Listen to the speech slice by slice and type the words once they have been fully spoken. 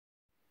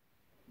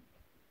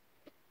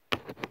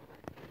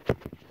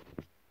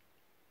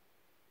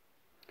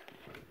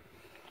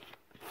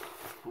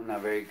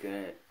not very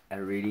good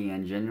at reading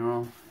in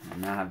general,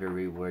 and now I have to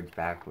read words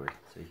backwards.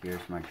 So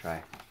here's my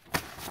try.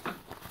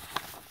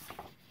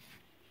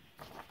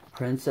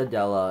 Prince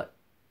Adela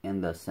in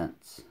the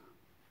Sense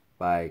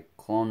by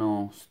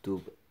Colonel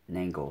Stoop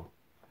Nangle.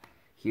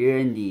 Here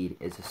indeed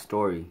is a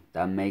story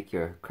that make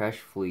your crush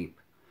fleep.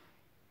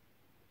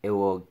 It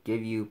will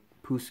give you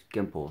poos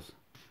gimples.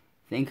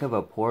 Think of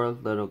a poor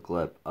little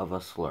glip of a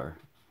slur.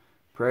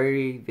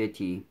 Prairie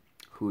Vitty,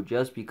 who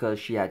just because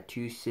she had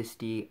two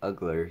sisty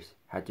ugglers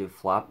had to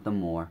flop the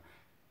moor,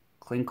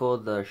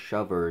 clinkle the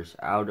shovers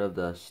out of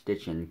the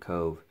stitchin'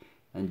 cove,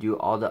 and do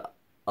all the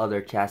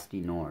other chasty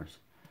nors,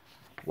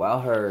 while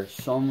her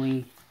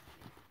somely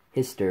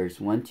histers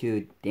went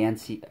to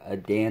a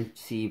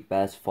dancy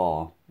best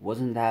fall.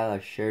 Wasn't that a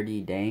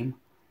shirty dame?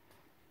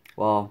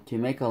 Well, to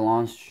make a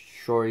long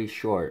story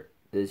short,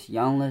 this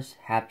youngless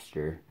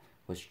hapster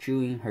was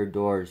chewing her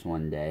doors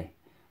one day,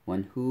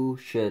 when who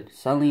should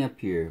suddenly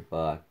appear but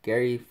a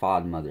Gary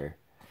Fodmother,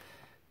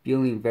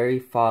 feeling very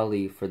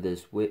folly for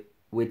this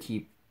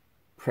witty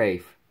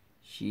praif.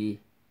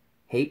 She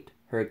haped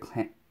her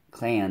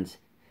clans,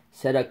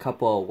 set a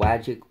couple of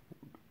wagic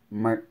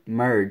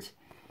merds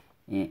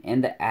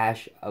in the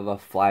ash of a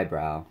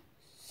flybrow.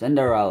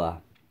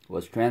 Cinderella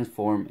was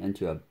transformed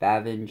into a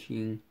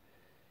bavaging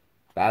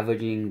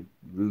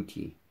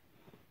rooty,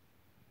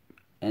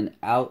 and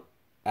out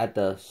at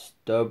the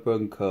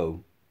stubborn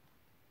cove.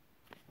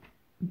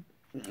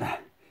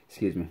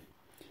 Excuse me.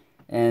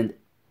 And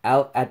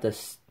out at the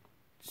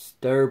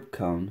stirb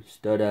cone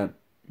stood a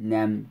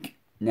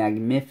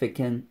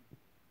magnificent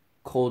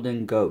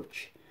golden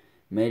goach,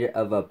 made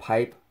of a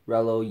pipe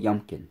rello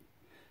yumpkin.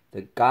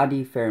 The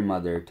gaudy fair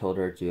mother told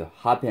her to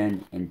hop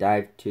in and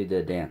dive to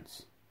the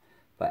dance,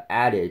 but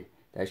added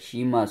that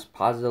she must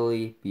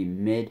positively be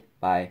mid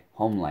by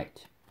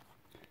homelight.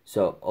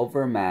 So,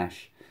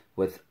 overmashed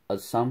with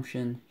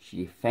assumption,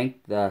 she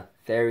thanked the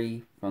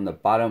fairy from the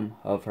bottom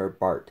of her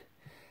Bart.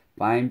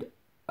 Bind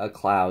a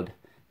cloud,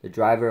 the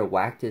driver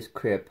whacked his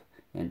crib,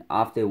 and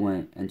off they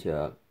went into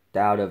a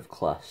doubt of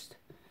clust.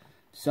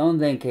 Soon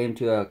then came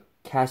to a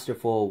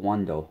casterful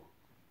wandle,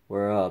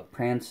 where a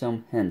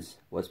pransome hens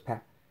was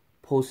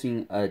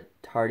posing a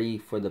tardy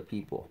for the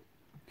people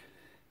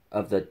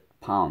of the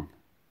pound.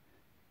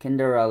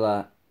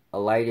 Cinderella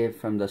alighted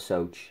from the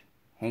soach,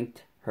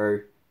 hanked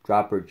her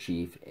dropper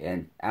chief,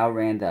 and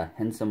outran the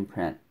handsome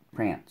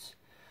prance,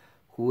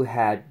 who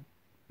had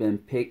been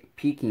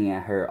peeking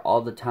at her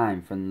all the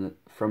time from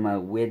a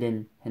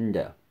wooden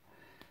window.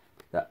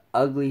 The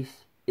ugly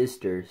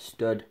Easter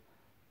stood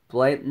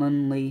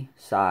blatantly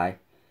sigh,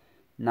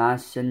 not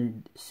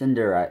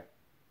cinderizing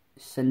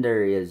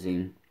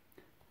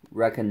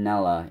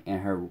Recanella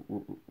and her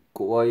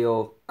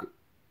royal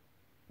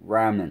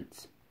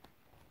raments.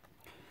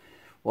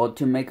 Well,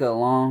 to make a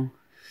long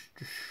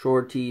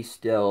shorty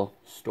still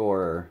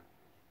storer,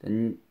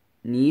 the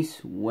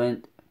niece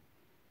went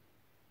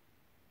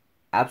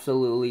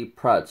absolutely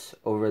pruts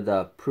over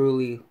the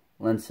pruly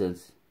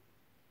lenses.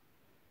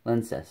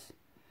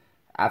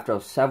 After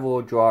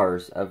several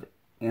drawers of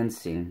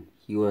insing,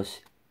 he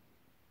was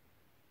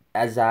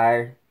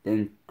azire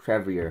than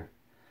crevier,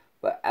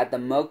 but at the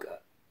milk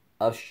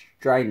of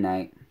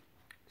stridnight,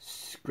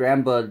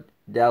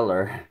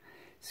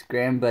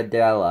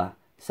 Scrambadella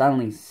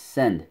suddenly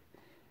sinned,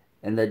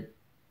 and the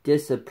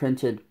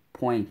disapprinted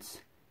points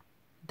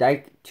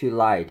dike to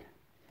lied.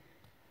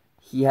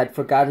 He had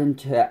forgotten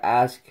to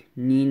ask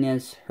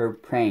Nina's her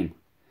prame,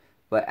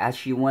 but as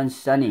she went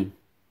sunning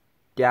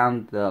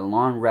down the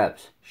long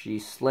reps, she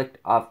slicked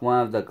off one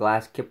of the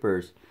glass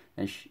kippers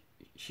and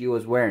she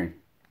was wearing,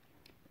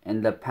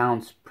 and the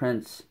pounce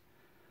prints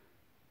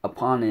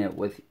upon it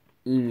with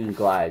eaming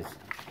glides.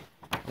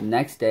 The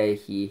next day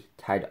he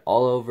tied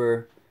all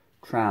over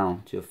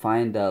Trown to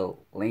find the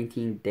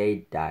lanting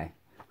day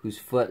whose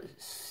foot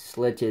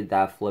slitted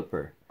that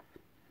flipper,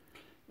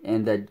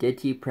 and the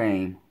ditty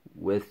prame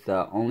with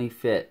the only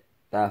fit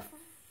that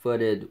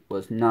footed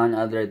was none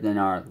other than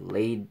our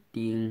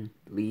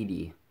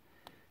lady.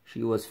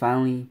 She was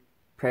finally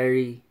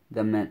Prairie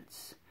the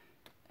Mince,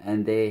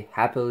 and they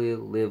happily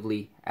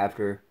lively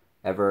after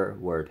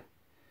everward.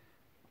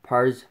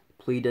 Pars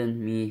pleaded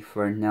me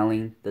for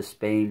nailing the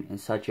Spain in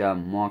such a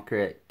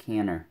mockrit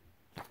canner.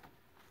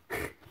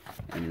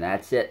 And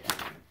that's it.